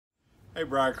Hey,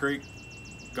 Briar Creek,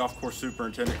 Golf Course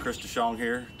Superintendent DeShong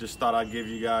here. Just thought I'd give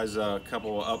you guys a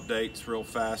couple of updates real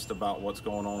fast about what's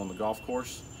going on the golf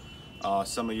course.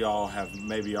 Some of y'all have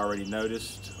maybe already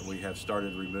noticed we have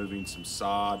started removing some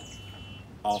sod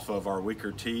off of our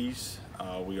weaker tees.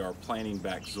 We are planting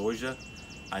back zoysia.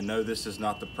 I know this is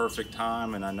not the perfect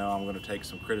time, and I know I'm going to take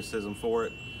some criticism for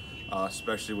it,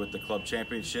 especially with the club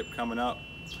championship coming up.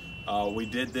 We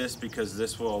did this because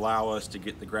this will allow us to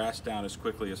get the grass down as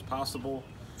quickly as possible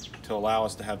to allow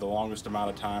us to have the longest amount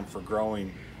of time for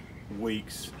growing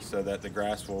weeks, so that the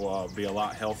grass will be a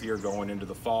lot healthier going into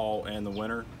the fall and the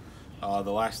winter.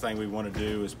 The last thing we want to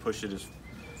do is push it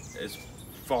as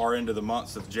far into the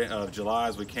months of July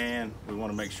as we can. We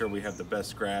want to make sure we have the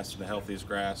best grass and the healthiest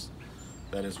grass.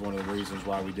 That is one of the reasons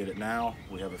why we did it now.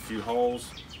 We have a few holes.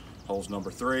 Holes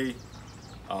number 3.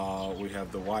 We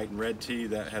have the white and red tee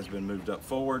that has been moved up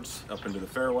forwards, up into the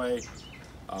fairway.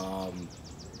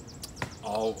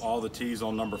 All the tees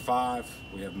on number 5,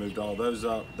 we have moved all those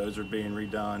up. Those are being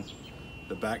redone.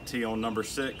 The back tee on number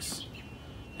 6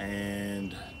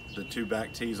 and the 2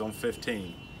 back tees on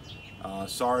 15.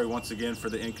 Sorry once again for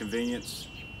the inconvenience,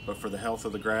 but for the health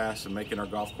of the grass and making our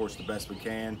golf course the best we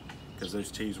can, because those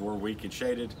tees were weak and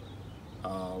shaded,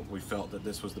 we felt that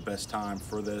this was the best time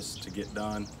for this to get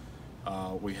done.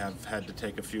 We have had to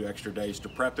take a few extra days to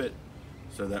prep it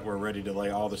so that we're ready to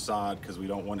lay all the sod, because we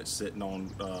don't want it sitting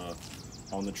on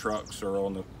the trucks or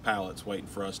on the pallets waiting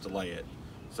for us to lay it.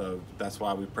 So that's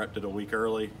why we prepped it a week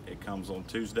early. It comes on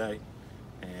Tuesday,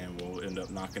 and we'll end up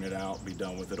knocking it out, be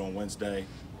done with it on Wednesday.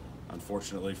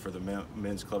 Unfortunately for the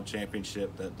men's club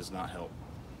championship, that does not help.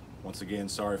 Once again,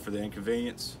 sorry for the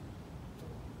inconvenience.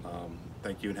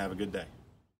 Thank you and have a good day.